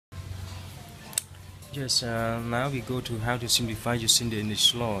Yes, now we go to how to simplify using the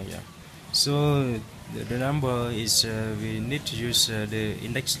index law. Yeah. So the number is we need to use the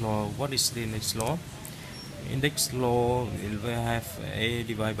index law. What is the index law? Index law will have a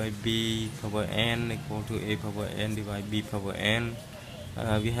divided by b power n equal to a power n divided by b power n.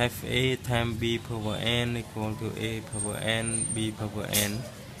 We have a times b power n equal to a power n b power n.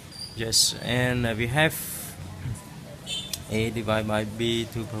 Yes, and we have a divided by b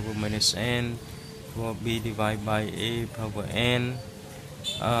to power minus n equal b divided by a power n.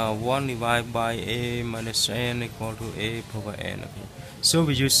 1 divided by a minus n equal to a power n. Okay. So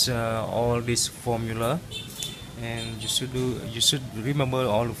we use all this formula, and you should remember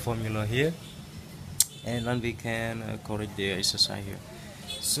all the formula here, and then we can correct the exercise here.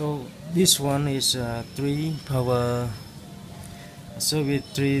 So this one is 3 power. So with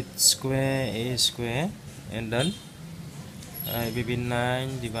 3 square a square, and then it will be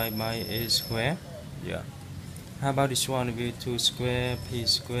 9 divided by a square. Yeah. How about this one with 2 square p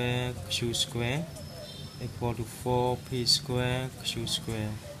square q square equal to 4 p square q square.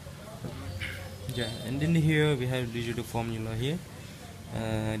 Yeah, and then here we have the usual formula here.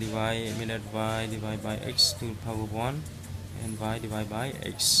 Divide minus y divided by x to the power 1 and y divided by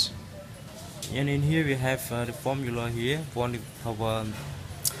x. And in here we have the formula here, 1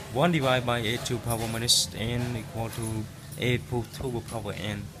 divided by a to power minus n equal to a to the power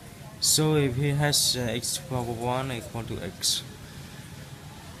n. So if he has x to power 1 equal to x.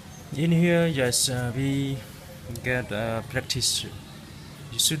 In here, yes, we get practice.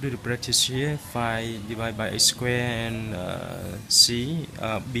 You should do the practice here. 5 divided by x square and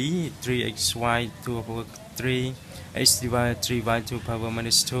b 3xy to the power 3, x divided 3y to the power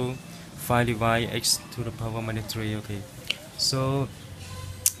minus 2, 5 divided x to the power minus 3. Okay, so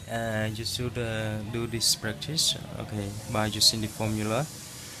you should do this practice, okay, by using the formula.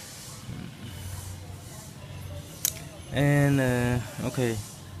 And okay,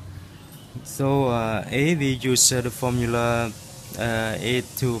 so a we use the formula a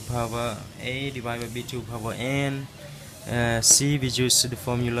to power a divided by b to power n. C we use the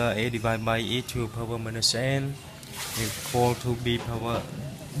formula a divided by e to power minus n equal to b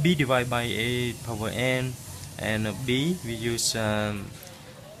divided by a power n. And b we use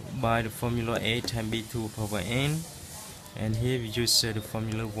by the formula a times b to power n. And here we use the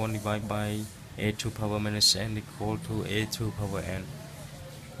formula 1 divided by a to power minus n equal to a to power n.